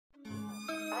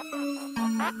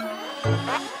Yo,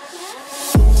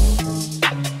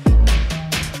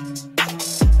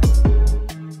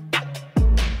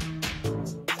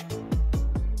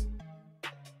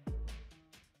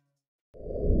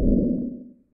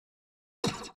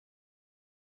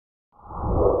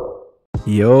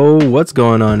 what's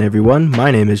going on everyone? My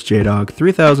name is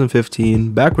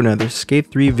JDog3015, back with another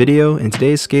Skate 3 video. In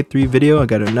today's Skate 3 video, I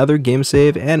got another game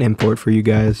save and import for you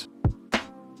guys.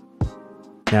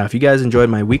 Now, if you guys enjoyed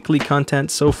my weekly content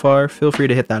so far, feel free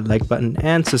to hit that like button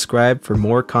and subscribe for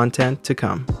more content to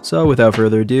come. So without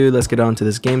further ado, let's get on to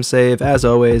this game save. As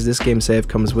always, this game save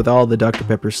comes with all the Dr.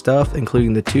 Pepper stuff,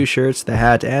 including the 2 shirts, the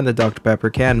hat, and the Dr. Pepper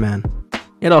can man.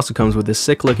 It also comes with this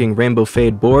sick looking rainbow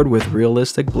fade board with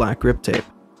realistic black grip tape.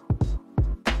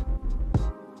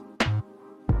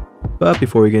 But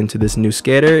before we get into this new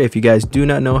skater, if you guys do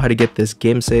not know how to get this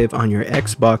game save on your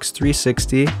Xbox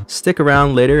 360, stick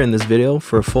around later in this video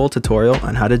for a full tutorial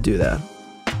on how to do that.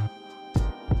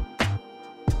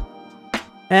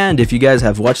 And if you guys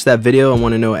have watched that video and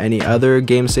want to know any other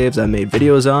game saves I made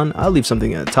videos on, I'll leave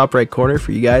something in the top right corner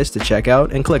for you guys to check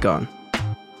out and click on.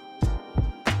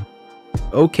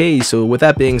 Okay, so with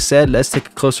that being said, let's take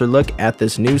a closer look at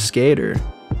this new skater.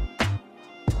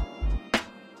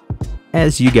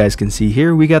 As you guys can see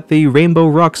here, we got the Rainbow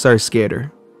Rockstar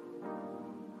skater.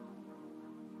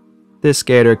 This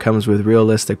skater comes with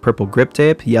realistic purple grip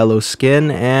tape, yellow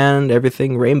skin, and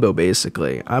everything rainbow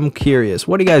basically. I'm curious,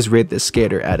 what do you guys rate this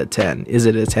skater out of 10? Is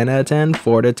it a 10 out of 10,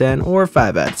 4 out of 10, or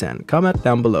 5 out of 10? Comment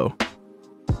down below.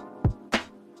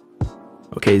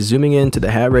 Okay, zooming into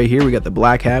the hat right here, we got the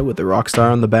black hat with the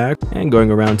Rockstar on the back. And going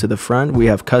around to the front, we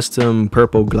have custom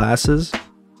purple glasses.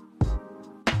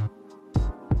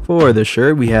 For the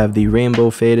shirt, we have the rainbow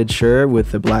faded shirt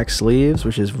with the black sleeves,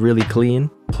 which is really clean.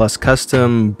 Plus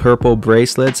custom purple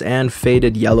bracelets and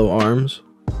faded yellow arms.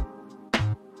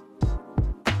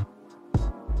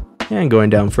 And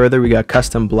going down further, we got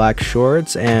custom black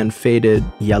shorts and faded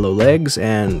yellow legs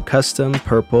and custom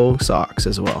purple socks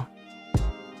as well.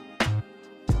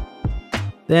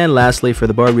 Then lastly for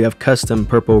the board, we have custom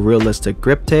purple realistic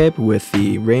grip tape with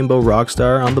the Rainbow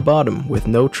Rockstar on the bottom with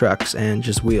no trucks and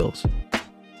just wheels.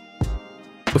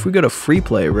 If we go to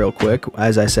freeplay real quick,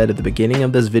 as I said at the beginning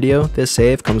of this video, this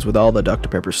save comes with all the Dr.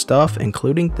 Pepper stuff,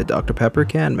 including the Dr. Pepper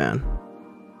can man.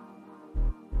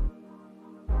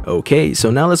 Okay,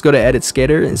 so now let's go to edit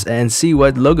skater and see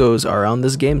what logos are on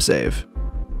this game save.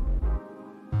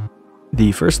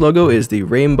 The first logo is the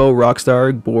Rainbow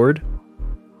Rockstar board.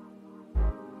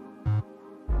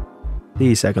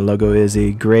 The second logo is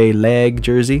a gray leg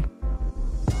jersey.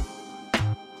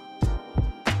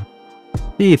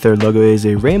 The third logo is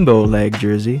a rainbow leg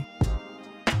jersey.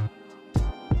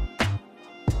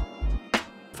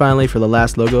 Finally, for the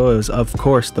last logo is of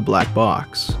course the black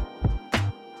box.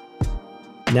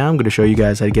 Now I'm going to show you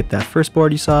guys how to get that first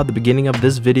board you saw at the beginning of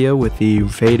this video with the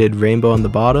faded rainbow on the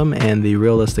bottom and the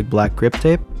realistic black grip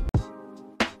tape.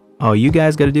 All you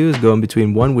guys gotta do is go in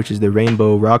between 1, which is the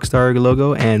Rainbow Rockstar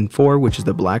logo, and 4, which is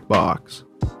the black box.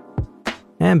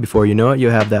 And before you know it, you'll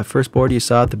have that first board you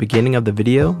saw at the beginning of the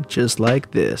video, just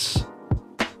like this.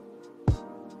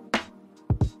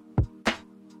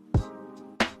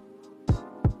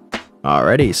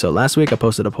 Alrighty, so last week I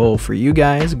posted a poll for you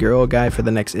guys, girl or guy for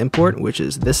the next import, which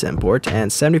is this import,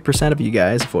 and 70% of you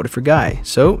guys voted for guy.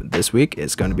 So this week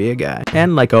it's going to be a guy.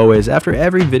 And like always, after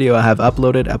every video I have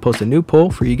uploaded, I post a new poll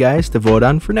for you guys to vote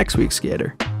on for next week's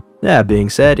skater. That being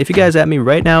said, if you guys add me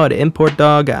right now at import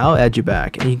dog, I'll add you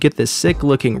back, and you get this sick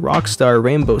looking Rockstar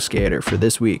rainbow skater for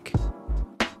this week.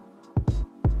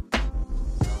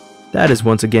 That is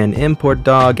once again import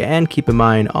dog, and keep in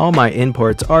mind all my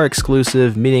imports are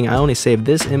exclusive, meaning I only save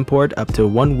this import up to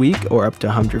 1 week or up to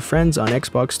 100 friends on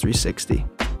Xbox 360.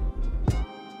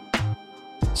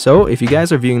 So if you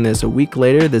guys are viewing this a week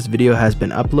later, this video has been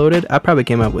uploaded. I probably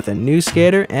came up with a new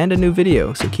skater and a new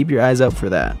video, so keep your eyes out for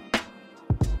that.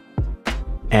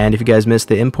 And if you guys missed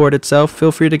the import itself,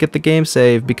 feel free to get the game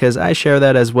save because I share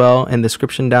that as well in the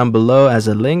description down below as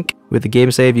a link. With the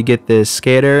game save you get this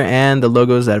skater and the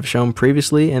logos that I've shown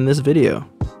previously in this video.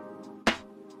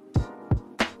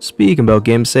 Speaking about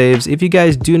game saves, if you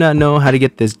guys do not know how to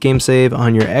get this game save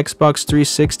on your Xbox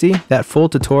 360, that full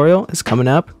tutorial is coming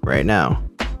up right now.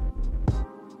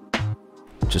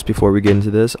 Just before we get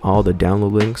into this, all the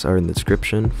download links are in the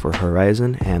description for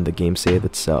Horizon and the game save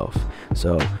itself.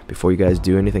 So before you guys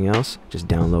do anything else, just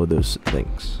download those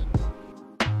links.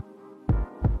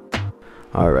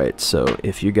 Alright, so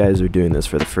if you guys are doing this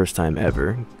for the first time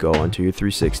ever, go onto your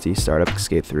 360, start up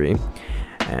Skate 3,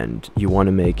 and you want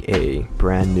to make a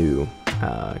brand new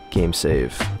game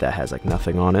save that has like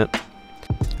nothing on it.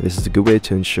 This is a good way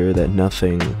to ensure that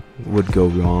nothing would go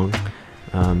wrong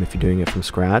if you're doing it from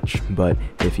scratch, but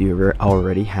if you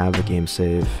already have a game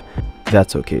save,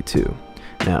 that's okay too.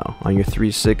 Now, on your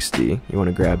 360, you want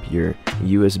to grab your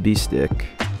USB stick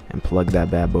and plug that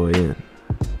bad boy in.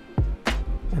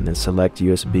 And then select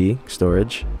USB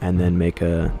storage and then make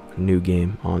a new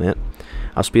game on it.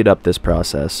 I'll speed up this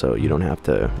process so you don't have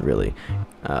to really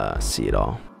see it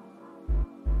all.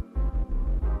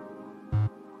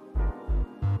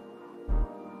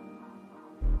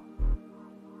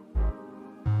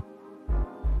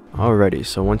 Alrighty,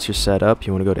 so once you're set up,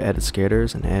 you want to go to Edit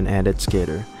Skaters and Edit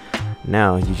Skater.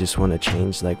 Now you just want to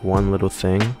change like one little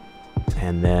thing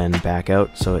and then back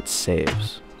out so it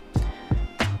saves.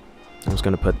 I'm just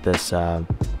going to put this a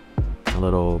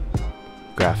little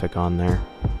graphic on there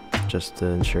just to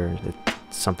ensure it's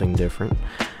something different.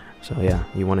 So yeah,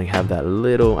 you want to have that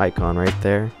little icon right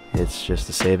there. It's just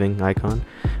a saving icon.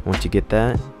 Once you get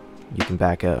that, you can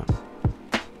back out.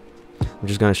 I'm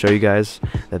just going to show you guys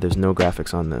that there's no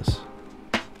graphics on this.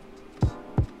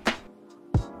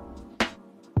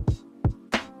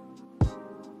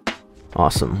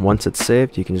 Awesome. Once it's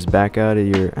saved, you can just back out of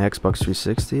your Xbox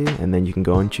 360 and then you can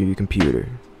go into your computer.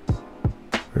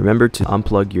 Remember to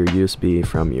unplug your USB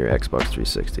from your Xbox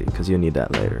 360 because you'll need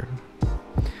that later.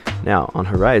 Now on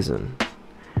Horizon,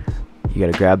 you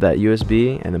got to grab that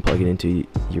USB and then plug it into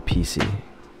your PC.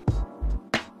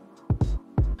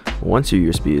 Once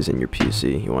your USB is in your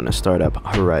PC, you want to start up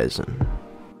Horizon.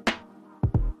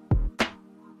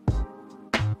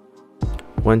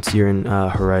 Once you're in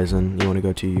Horizon, you want to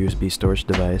go to your USB storage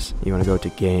device, you want to go to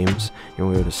Games, you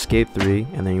want to go to Skate 3,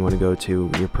 and then you want to go to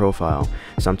your profile.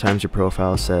 Sometimes your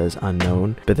profile says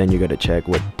unknown, but then you got to check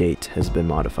what date has been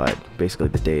modified, basically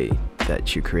the day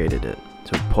that you created it.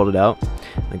 So pull it out,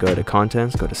 then go to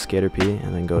Contents, go to Skaterdr,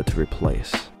 and then go to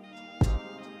Replace.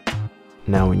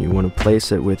 Now when you want to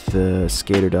place it with the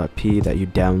skater.p that you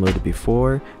downloaded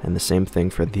before, and the same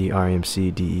thing for the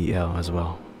RMC.del as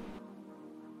well.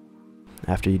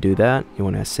 After you do that, you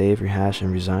want to save your hash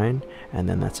and resign, and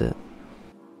then that's it.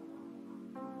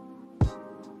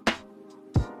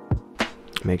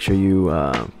 Make sure you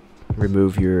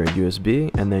remove your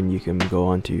USB, and then you can go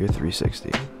onto your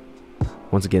 360.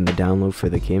 Once again, the download for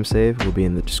the game save will be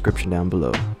in the description down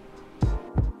below.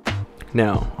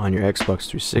 Now, on your Xbox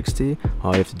 360,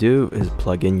 all you have to do is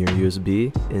plug in your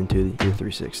USB into your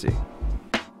 360.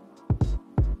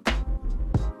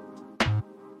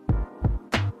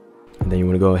 Then you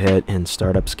want to go ahead and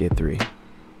start up Skate 3.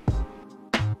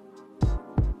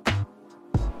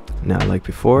 Now like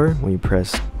before, when you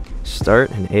press start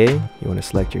and A, you want to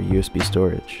select your USB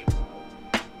storage.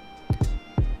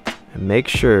 And make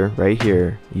sure right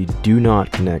here you do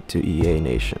not connect to EA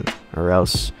Nation, or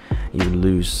else you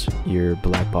lose your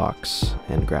black box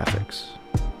and graphics.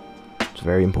 It's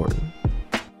very important.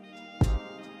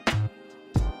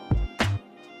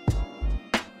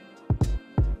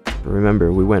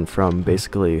 Remember, we went from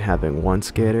basically having one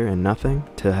skater and nothing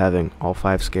to having all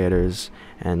 5 skaters,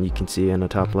 and you can see in the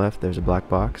top left there's a black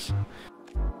box.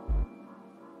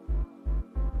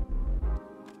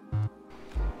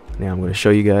 Now I'm going to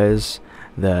show you guys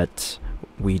that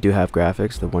we do have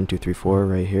graphics, the 1, 2, 3, 4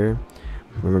 right here.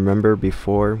 Remember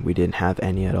before we didn't have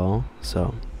any at all,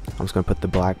 so I'm just going to put the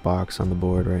black box on the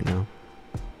board right now.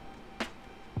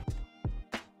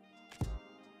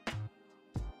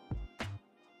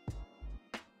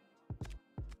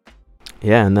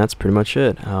 Yeah, and that's pretty much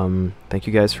it. Thank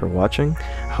you guys for watching.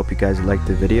 I hope you guys liked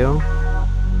the video,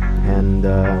 and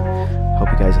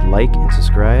hope you guys like and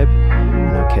subscribe,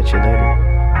 and I'll catch you later.